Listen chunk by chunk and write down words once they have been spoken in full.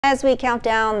As we count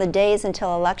down the days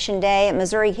until Election Day,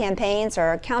 Missouri campaigns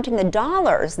are counting the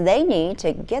dollars they need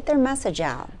to get their message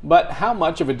out. But how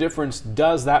much of a difference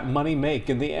does that money make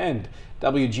in the end?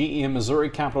 WGEM Missouri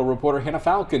Capitol reporter Hannah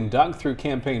Falcon dug through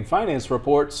campaign finance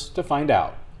reports to find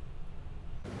out.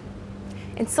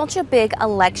 In such a big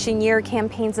election year,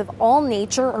 campaigns of all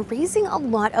nature are raising a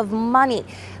lot of money.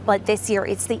 But this year,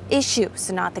 it's the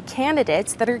issues, not the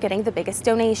candidates, that are getting the biggest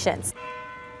donations.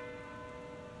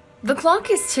 The clock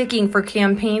is ticking for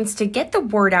campaigns to get the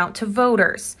word out to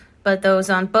voters. But those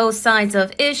on both sides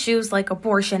of issues like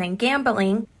abortion and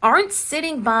gambling aren't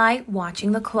sitting by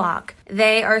watching the clock.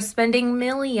 They are spending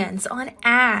millions on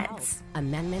ads.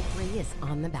 Amendment 3 is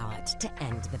on the ballot to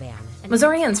end the ban.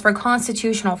 Missourians for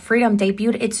Constitutional Freedom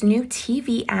debuted its new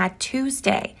TV ad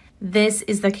Tuesday. This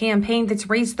is the campaign that's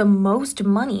raised the most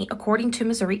money according to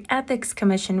Missouri Ethics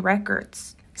Commission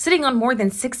records. Sitting on more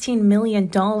than $16 million,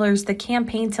 the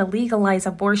campaign to legalize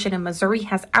abortion in Missouri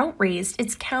has outraised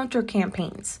its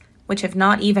counter-campaigns, which have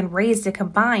not even raised a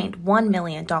combined $1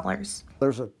 million.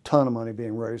 There's a ton of money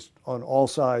being raised on all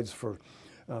sides for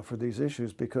these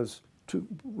issues because two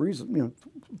reasons.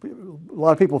 A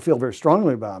lot of people feel very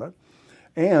strongly about it,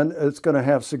 and it's going to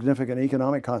have significant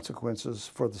economic consequences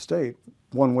for the state,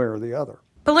 one way or the other.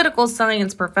 Political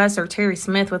science professor Terry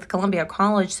Smith with Columbia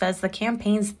College says the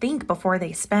campaigns think before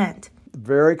they spend.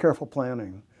 Very careful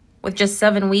planning. With just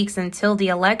 7 weeks until the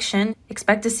election,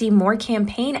 expect to see more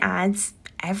campaign ads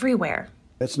everywhere.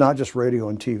 It's not just radio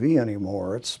and TV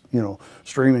anymore. It's,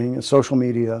 streaming and social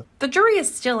media. The jury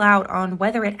is still out on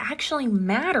whether it actually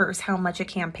matters how much a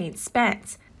campaign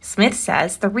spends. Smith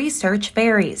says the research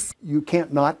varies. You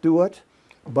can't not do it.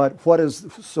 But what's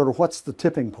the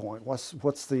tipping point?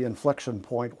 What's the inflection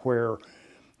point where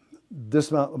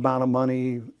this amount of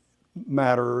money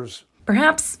matters?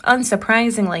 Perhaps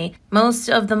unsurprisingly, most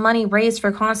of the money raised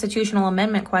for constitutional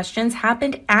amendment questions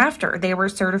happened after they were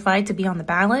certified to be on the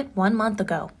ballot 1 month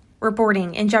ago.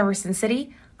 Reporting in Jefferson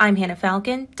City, I'm Hannah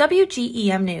Falcon,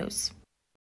 WGEM News.